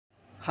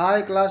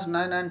Hi class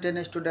 9 and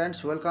 10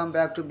 students, welcome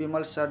back to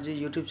Bimal Sarji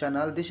YouTube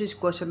channel. This is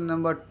question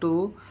number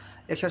 2,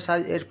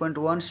 exercise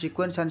 8.1,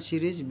 sequence and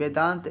series,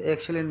 Vedanta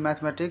Excel in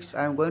mathematics.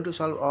 I am going to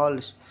solve all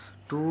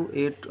 2,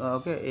 8,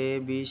 okay, A,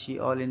 B, C,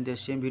 all in the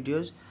same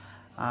videos.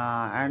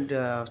 And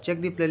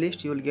check the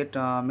playlist, you will get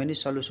many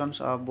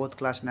solutions of both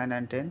class 9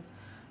 and 10.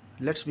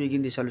 Let's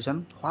begin the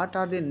solution. What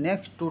are the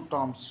next two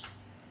terms?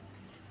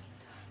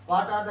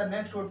 What are the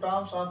next two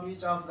terms of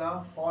each of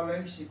the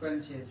following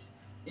sequences?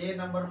 A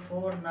number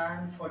 4,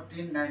 9,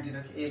 14, 19.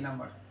 Okay, A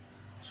number.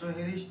 So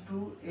here is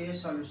 2A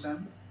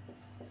solution.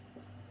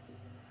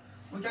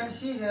 We can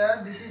see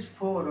here this is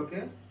 4,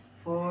 okay?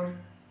 4.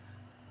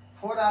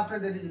 4 after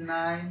there is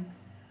 9.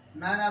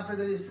 9 after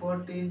there is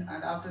 14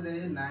 and after there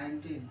is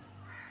 19.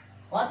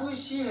 What we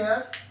see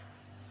here,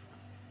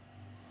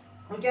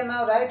 we can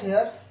now write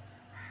here.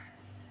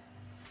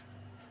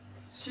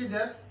 See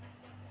there.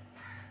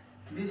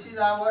 This is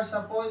our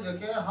suppose,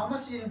 okay? How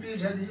much is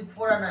increased here? This is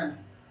 4 and 9.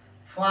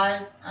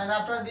 5 and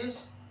after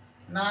this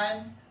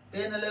 9,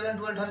 10, 11,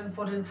 12, 13,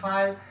 14,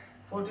 5,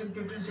 14,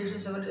 15,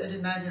 16, 17,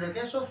 18, 19.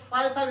 Okay, so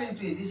 5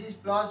 increase. This is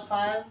plus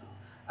 5.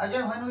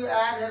 Again, when we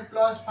add here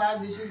plus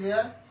 5, this is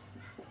here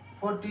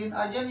 14.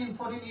 Again, in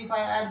 14, if I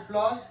add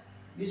plus,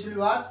 this will be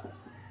what?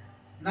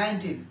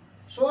 19.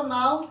 So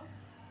now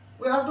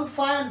we have to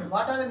find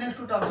what are the next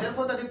two terms.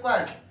 Therefore, the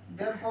required.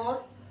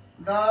 Therefore,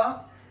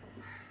 the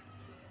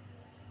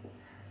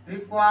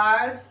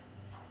required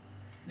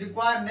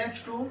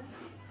next two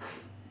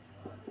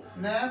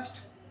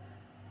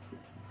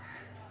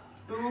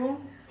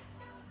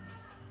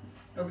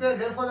okay,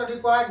 therefore the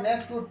required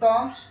next two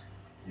terms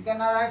you can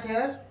now write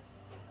here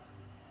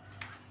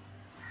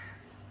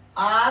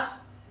are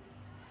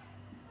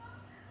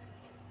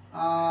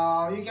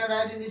you can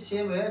write in the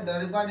same way. The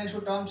required next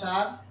two terms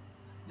are,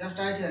 just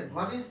write here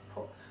what is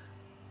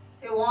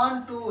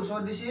A1 2,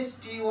 so this is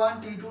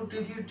T1 T2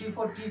 T3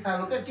 T4 T5.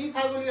 okay,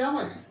 T5 will be how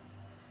much?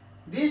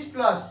 This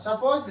plus,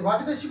 suppose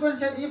what is the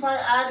sequence? If I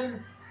add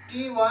in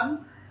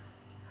T1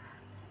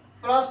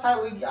 plus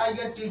 5, I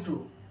get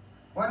T2.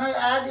 When I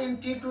add in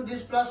T2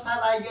 this plus 5,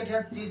 I get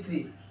here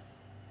T3.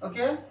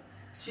 Okay,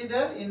 see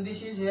there, in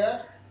this is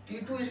here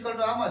T2 is equal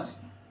to how much?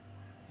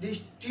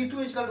 This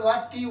T2 is equal to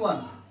what?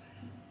 T1.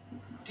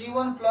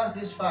 T1 plus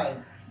this 5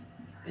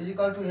 is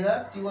equal to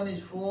here T1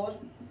 is 4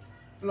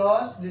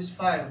 plus this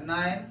 5,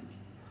 9.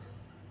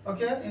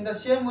 Okay, in the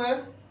same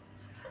way,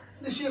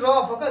 this is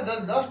rough. Okay,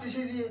 thus this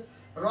is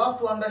rough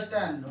to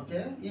understand.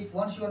 Okay, if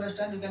once you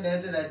understand, you can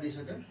directly write this.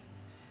 Okay,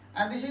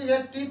 and this is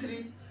here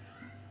T3.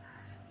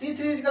 T3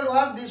 is equal to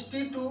what? This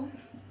T2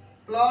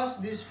 plus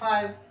this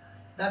 5.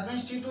 That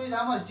means T2 is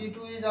how much?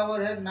 T2 is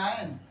our head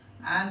 9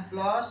 and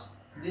plus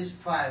this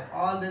 5.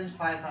 All there is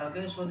 5.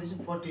 Okay, so this is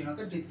 14.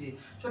 Okay, T3.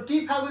 So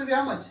T5 will be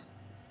how much?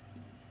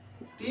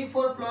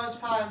 T4 plus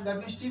 5. That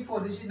means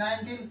T4. This is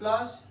 19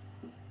 plus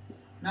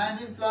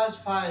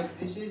 5.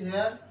 This is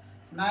here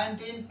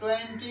 19,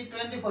 20,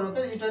 24.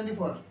 Okay, this is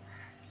 24.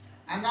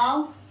 And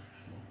now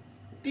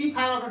T5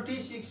 after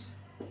T6.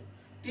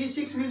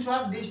 T6 means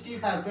what? This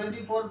T5.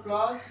 24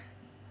 plus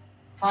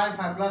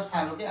 5 plus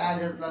 5. Okay, add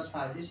here plus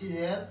 5. This is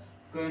here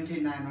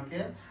 29.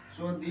 Okay,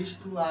 so these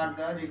two are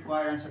the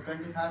required answer,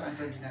 25 and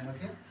 29.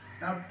 Okay,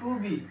 now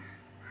 2b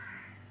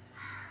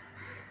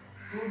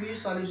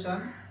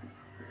solution.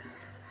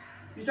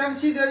 You can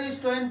see there is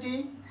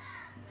 20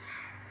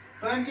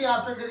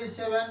 after there is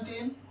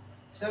 17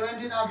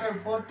 after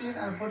 14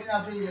 and 14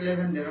 after is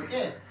 11 there.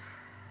 Okay,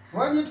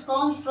 when it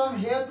comes from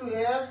here to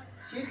here,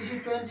 see this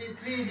is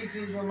 23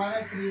 degrees, so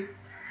minus 3.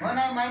 When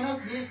I minus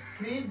this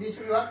 3, this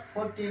will be what?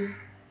 14.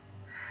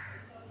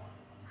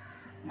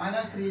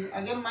 Minus 3,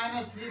 again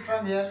minus 3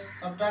 from here,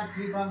 subtract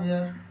 3 from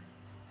here,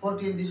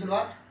 14, this is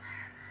what?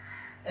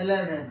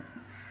 11.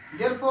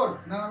 Therefore,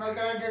 now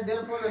calculated,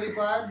 therefore the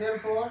required,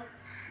 therefore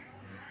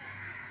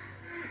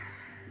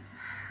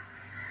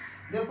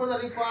the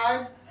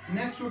required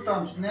next two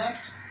terms,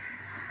 next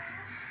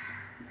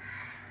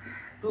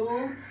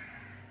two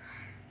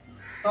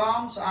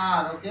terms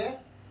are, okay,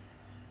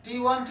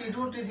 T1, T2,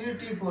 T3,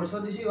 T4. So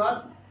this is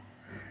what?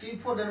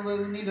 T4, then we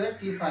will need a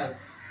T5.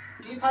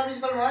 T5 is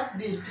equal to what?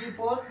 This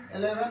T4,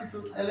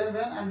 11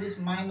 and this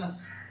minus.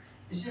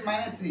 This is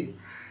minus 3.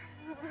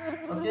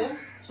 Okay,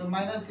 so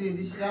minus 3.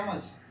 This is how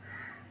much?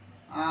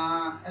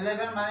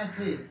 11 minus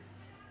 3.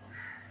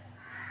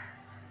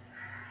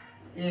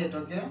 8.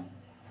 Okay.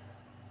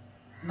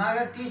 Now we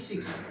have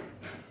T6.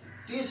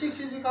 T6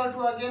 is equal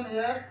to, again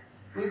here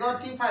we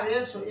got T5,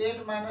 8. So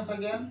 8 minus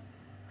again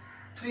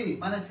 3.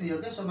 Minus 3.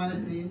 Okay, so minus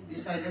 3.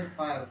 This I get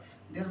 5.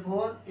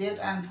 Therefore 8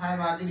 and 5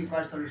 are the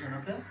required solution.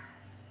 Okay.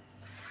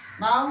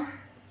 Now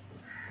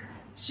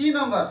C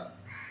number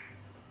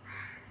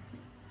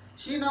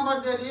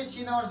there is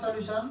C number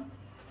solution.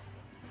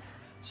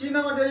 C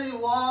number there is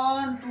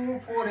 1, 2,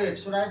 4, 8.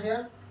 So right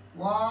here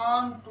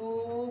 1,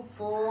 2,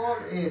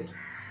 4, 8.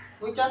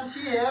 We can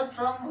see here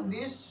from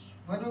this,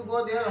 when we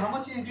go there, how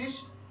much is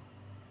increased?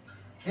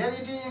 Here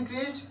it is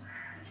increased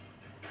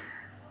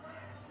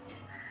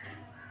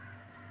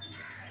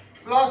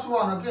plus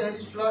 1. Okay, here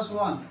is plus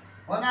 1.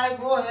 When I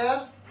go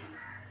here,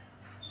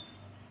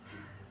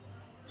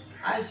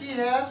 I see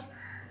here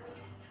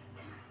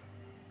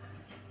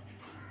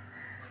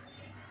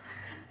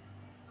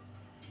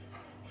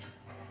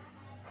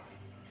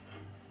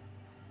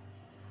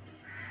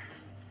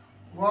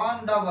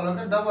one double,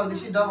 okay, double,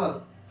 this is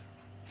double.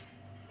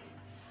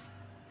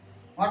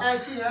 What I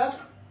see here?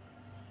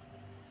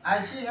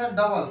 I see here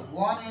double,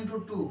 1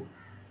 into 2.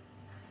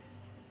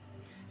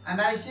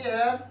 And I see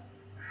here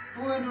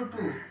 2 into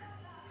 2.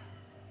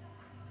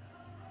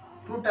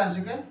 2 times,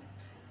 okay?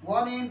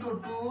 1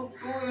 into 2,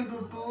 2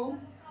 into 2.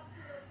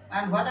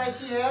 And what I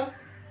see here?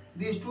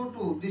 This 2,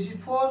 2. This is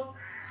 4.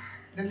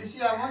 Then this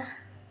is how much?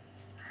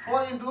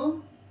 4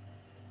 into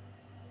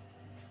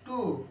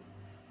 2,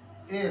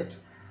 8.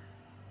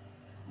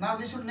 Now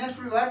this should next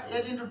will be what?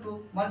 8 into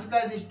 2.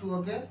 Multiply these 2,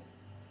 okay?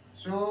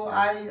 So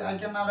I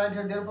can now write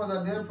here therefore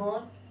the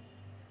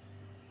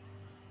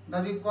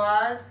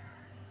required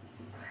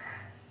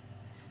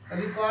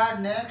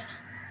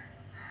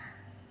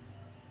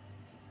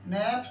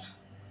next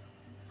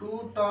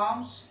two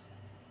terms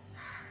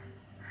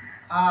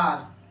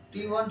are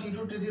T1,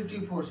 T2, T3,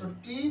 T4. So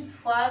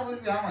T5 will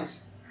be how much?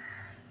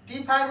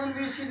 T5 will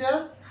be, see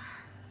there,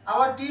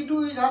 our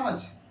T2 is how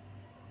much?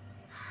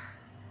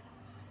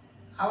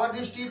 Our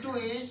this T2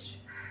 is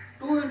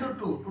 2 into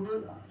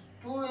 2,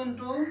 2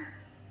 into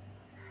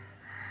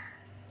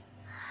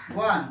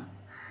 1.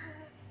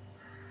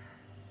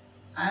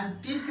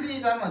 And T3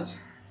 is how much?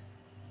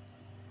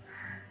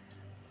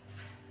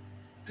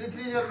 T3 is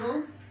equal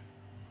to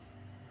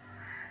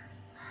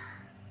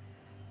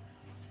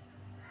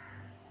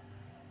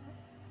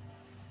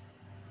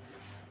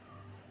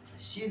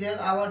see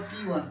there our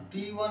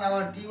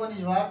T1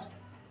 is what?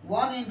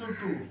 1 into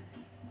 2.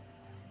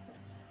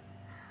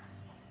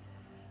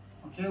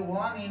 Okay,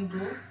 1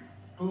 into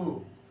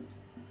 2.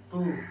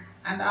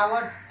 And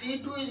our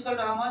T2 is equal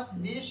to how much?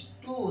 This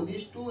 2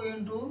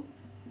 into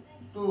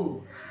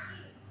 2,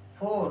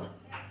 4.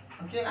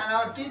 Okay, and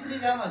our T3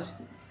 is how much?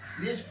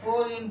 This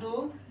 4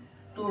 into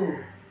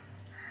 2.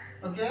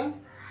 Okay,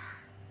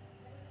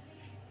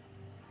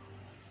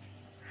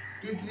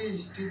 T3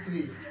 is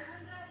T3.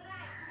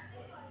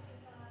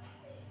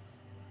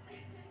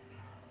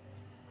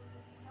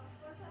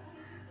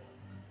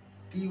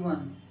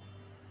 T1.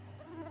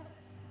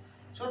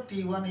 So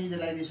T1 is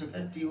like this,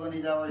 okay? T1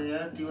 is our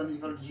here. T1 is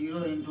equal to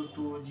 0 into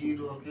 2,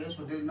 0. Okay,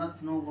 so there is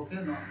not no, okay,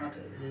 no, not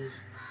this.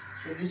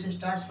 So this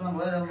starts from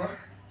where number?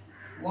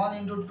 1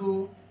 into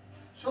 2.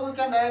 So we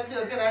can directly,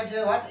 okay, write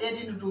here what?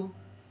 8 into 2.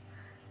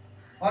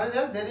 What is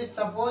that? There is,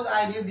 suppose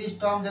I need this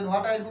term, then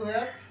what I do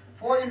here?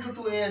 4 into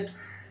 2, 8.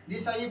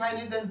 This if I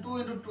need, then 2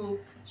 into 2.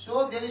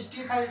 So there is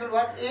T5 equal to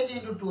what? 8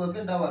 into 2,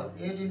 okay, double.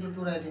 8 into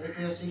 2, right? 8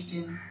 to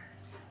 16.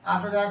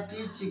 After that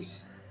T6.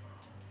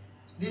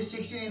 This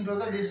 16 into,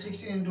 okay, this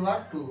 16 into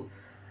what? 2.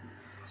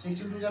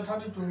 16 to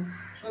 32.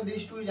 So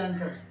these 2 is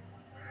answer.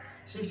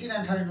 16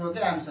 and 32,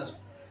 okay, answer.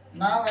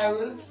 Now I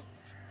will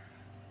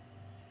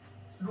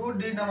do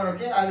D number,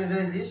 okay, I will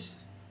erase this.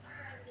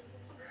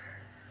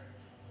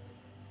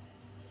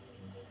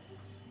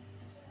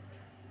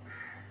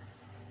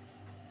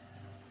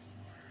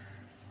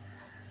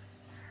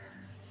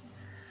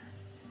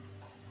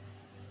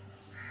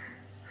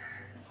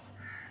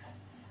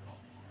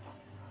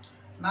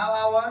 Now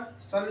our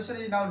solution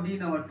is now D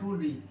number,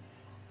 2D.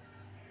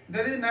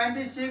 There is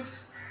 96,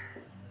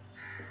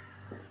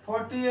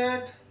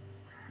 48,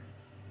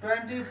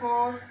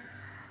 24,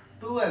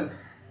 12.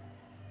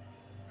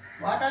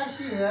 What I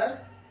see here?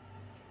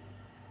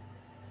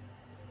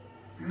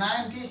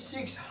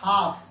 96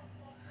 half.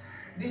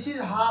 This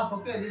is half,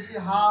 okay, this is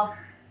half.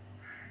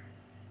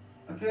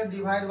 Okay,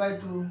 divide by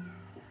 2.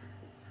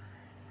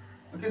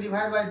 Okay,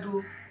 divide by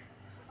 2.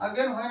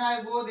 Again, when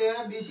I go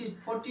there, this is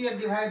 48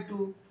 divide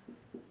 2.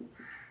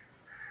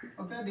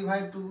 Okay,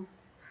 divide 2.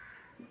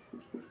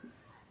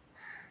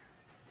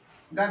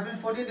 That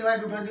means 40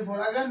 divided to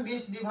 24. Again,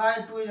 this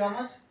divide 2 is how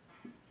much?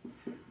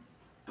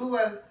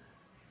 12.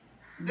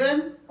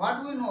 Then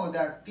what we know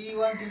that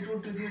T1,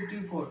 T2, T3,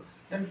 T4.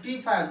 Then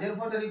T5.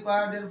 Therefore the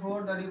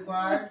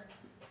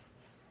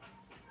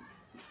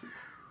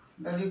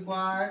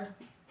required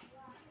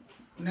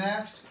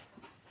next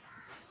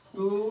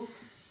two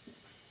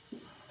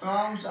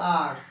terms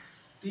are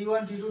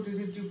T1, T2,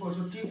 T3, T4.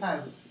 So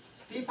T5.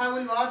 T5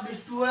 will what? This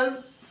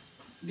 12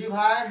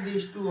 divide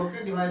these 2.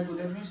 Okay, divide 2.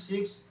 That means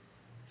 6.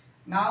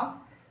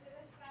 Now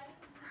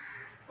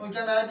we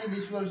can write in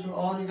this way also,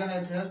 or you can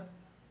write here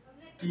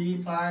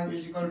T5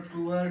 is equal to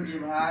 12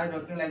 divide,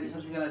 okay, like this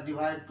also you can write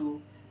divide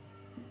 2,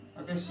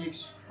 okay,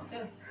 6,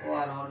 okay,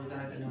 or you can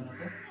write anyone,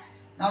 okay.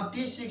 Now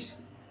T6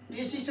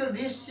 is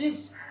this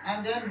 6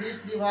 and then this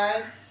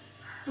divide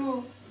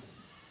 2,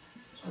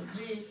 so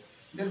 3,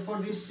 therefore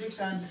this 6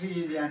 and 3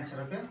 is the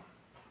answer, okay.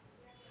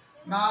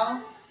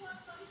 Now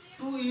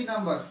 2E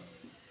number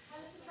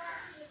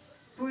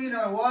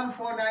 1,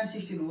 4, 9,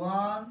 16,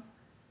 1,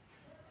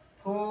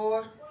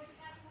 4,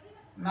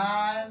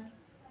 9,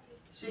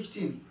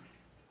 16.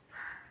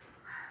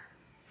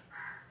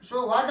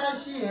 So what I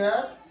see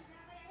here,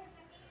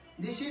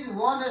 this is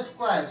 1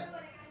 square.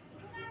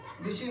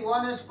 This is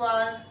 1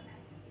 square.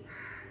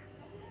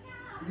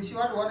 This is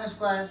what 1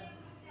 square.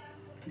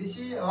 This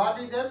is what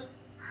is there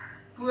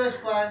 2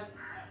 square.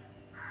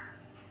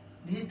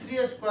 This is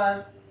 3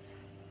 square.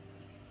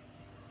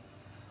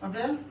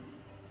 Okay.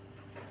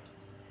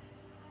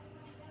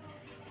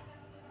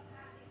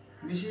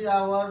 This is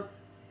our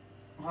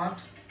what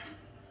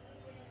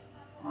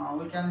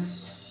we can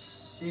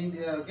see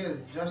the, okay,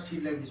 just see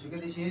like this. Okay,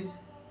 this is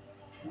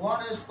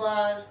 1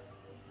 square.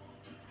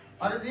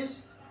 What is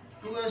this?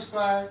 2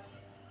 square.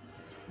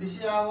 This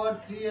is our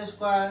 3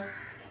 square,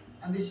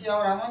 and this is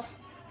our how much?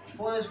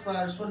 4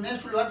 square. So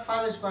next will what?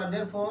 5 square.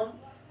 Therefore,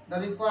 the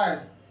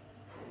required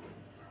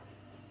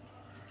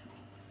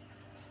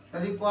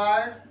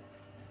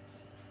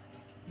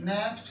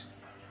next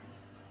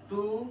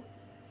two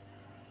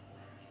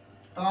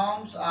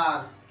terms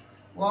are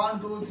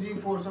 1, 2, 3,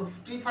 4. So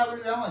T5 will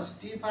be how much?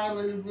 T5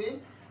 will be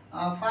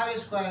 5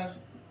 square.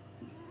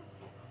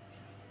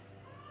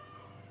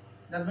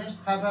 That means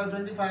 5, 5,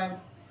 25.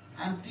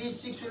 And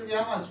T6 will be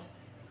how much?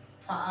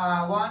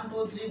 1,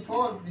 2, 3,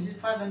 4. This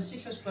is 5, then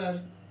 6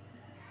 square.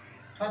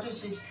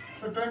 36.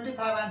 So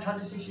 25 and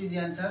 36 is the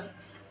answer.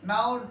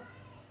 Now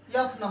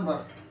F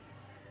number.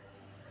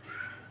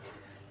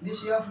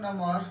 This F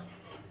number.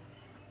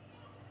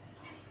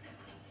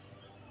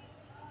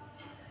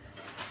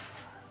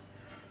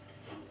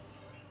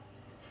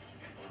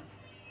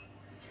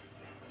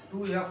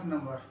 F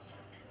number.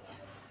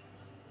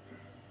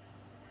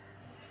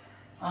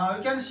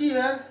 You can see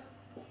here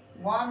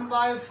 1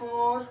 by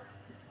 4,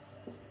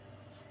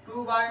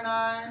 2 by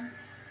 9,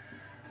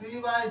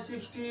 3 by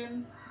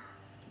 16,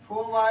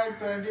 4 by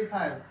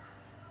 25.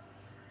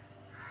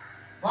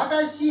 What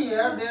I see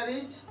here, there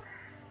is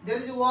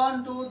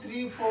 1, 2,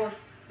 3, 4.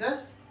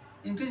 Yes,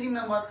 increasing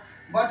number.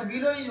 But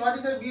below is what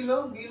is there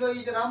below? Below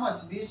is how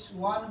much? This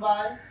 1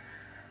 by.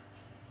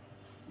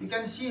 You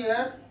can see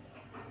here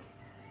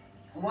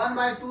 1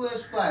 by 2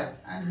 square,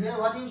 and here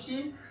what you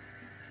see?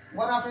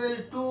 1 after there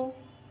is 2,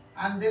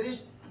 and there is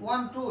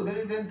 1, 2, there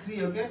is then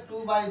 3, okay?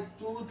 2 by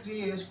 2,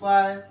 3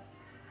 square,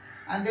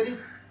 and there is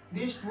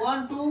this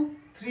 1, 2,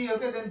 3,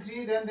 okay? Then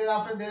 3, then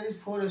thereafter there is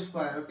 4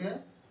 square, okay?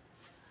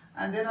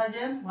 And then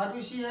again, what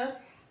we see here?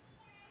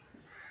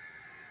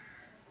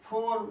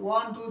 4,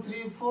 1, 2,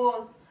 3,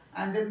 4,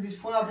 and then this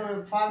 4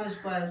 after 5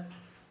 square.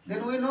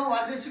 Then we know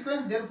what is the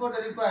sequence, therefore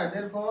the required.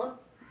 Therefore,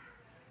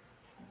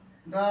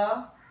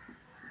 the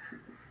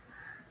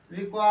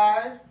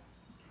required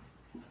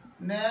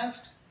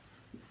next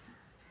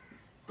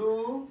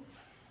two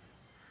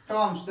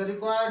terms. The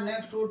required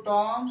next two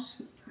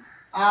terms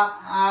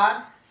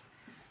are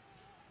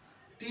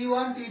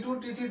T1, T2,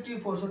 T3,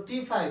 T4. So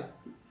T5.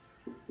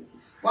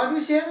 What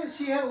we say?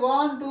 See here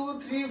 1, 2,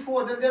 3,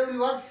 4. Then there will be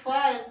what?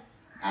 5.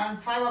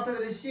 And 5 after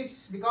there is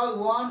 6. Because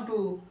 1,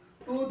 2,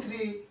 2,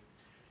 3,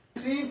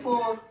 3,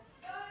 4,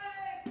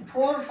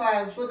 4,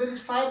 5. So there is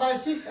 5 by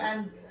 6,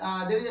 and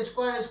there is a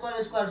square, a square,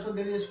 a square. So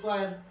there is a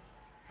square.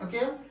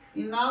 Okay.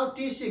 Now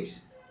T6.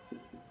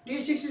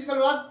 T6 is equal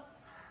to what?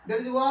 There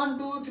is 1,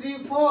 2, 3,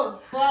 4,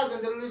 5.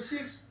 Then there will be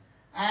 6.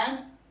 And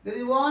there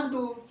is 1,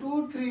 2,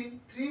 2, 3,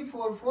 3,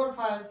 4, 4,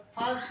 5,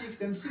 5, 6.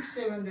 Then 6,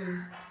 7 there is.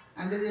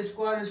 And there is a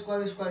square, a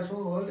square, a square.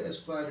 So whole a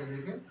square is,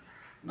 okay.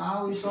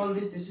 Now we solve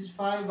this. This is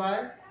 5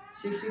 by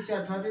 6, 6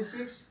 are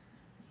 36.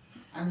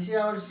 And this is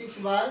our 6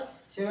 by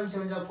 7,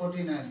 7 are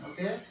 49.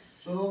 Okay.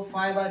 So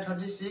 5 by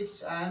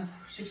 36 and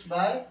 6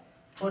 by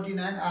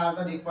 49 are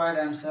the required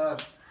answer.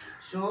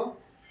 So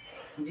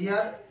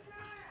dear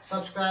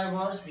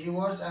subscribers,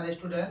 viewers and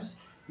students,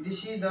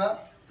 this is the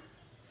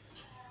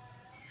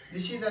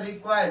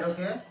required,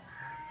 okay,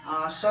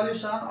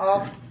 solution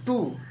of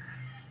 2.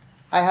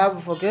 I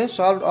have, okay,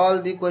 solved all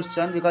the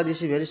question because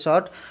this is very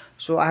short.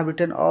 So I have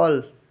written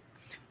all.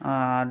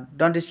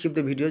 Don't skip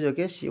the videos,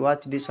 okay. See,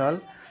 watch this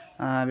all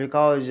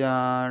because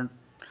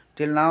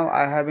till now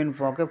I have been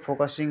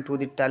focusing to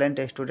the talent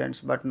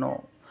students, but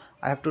no,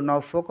 I have to now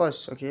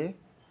focus, okay.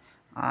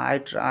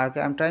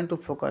 I'm trying to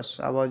focus.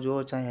 अब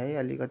जो चाहिँ है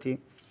अलिकति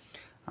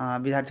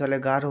विद्यार्थीहरूलाई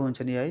गाह्रो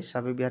हुन्छ नि है,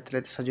 सबै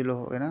विद्यार्थीलाई त सजिलो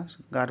होइन,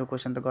 गाह्रो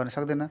क्वेसन त गर्न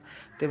सक्दैन।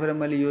 त्यही भएर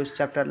मैले यो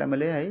च्याप्टरलाई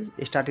मैले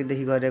है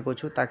स्टार्टिङदेखि गरिरहेको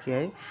छु, ताकि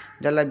है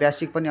जसलाई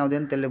बेसिक पनि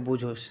आउँदैन त्यसले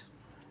बुझोस्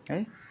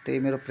है, त्यही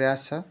मेरो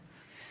प्रयास छ।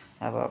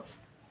 अब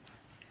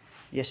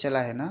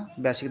यसैलाई हैन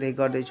बेसिकदेखि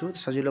गर्दैछु,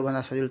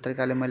 सजिलोभन्दा सजिलो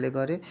तरिकाले मैले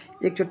गरेँ।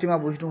 एकचोटिमा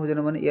बुझ्नु हुँदैन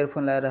भने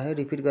इयरफोन लगाएर है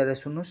रिपिट गरेर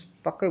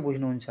सुन्नुहोस्, पक्कै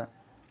बुझ्नुहुन्छ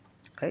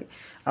है।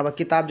 अब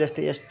किताब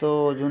जस्तै यस्तो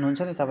जुन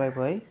हुन्छ नि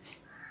तपाईको है,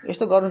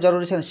 यस्तो गर्नु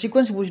जरुरी छैन।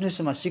 सिक्वेन्स बुझ्नुहोस्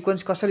न,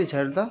 सिक्वेन्स कसरी छ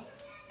हेर्नु त।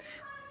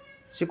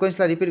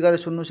 सिक्वेन्सलाई रिपिट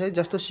गरेर सुन्नुहोस् है,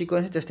 जस्तो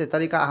सिक्वेन्स त्यस्तै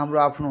तरिका हाम्रो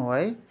आफ्नो हो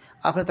है,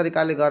 आफ्नो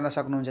तरिकाले गर्न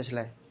सक्नुहुन्छ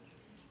यसलाई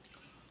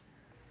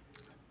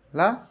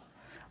ल।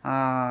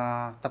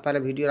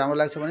 तपाईलाई भिडियो राम्रो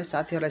लाग्छ भने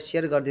साथीहरुलाई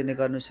शेयर गरिदिने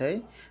गर्नुस् है,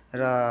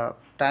 र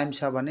टाइम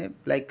छ भने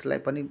लाइक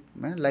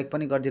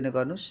पनि गरिदिने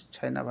गर्नुस्,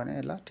 छैन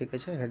भने ल ठिकै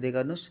छ, हेर्दै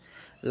गर्नुस्,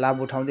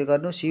 लाभ उठाउँदै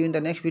गर्नुस्। सी you in the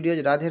next videos.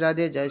 Radhe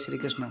Radhe, जय श्री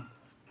कृष्ण।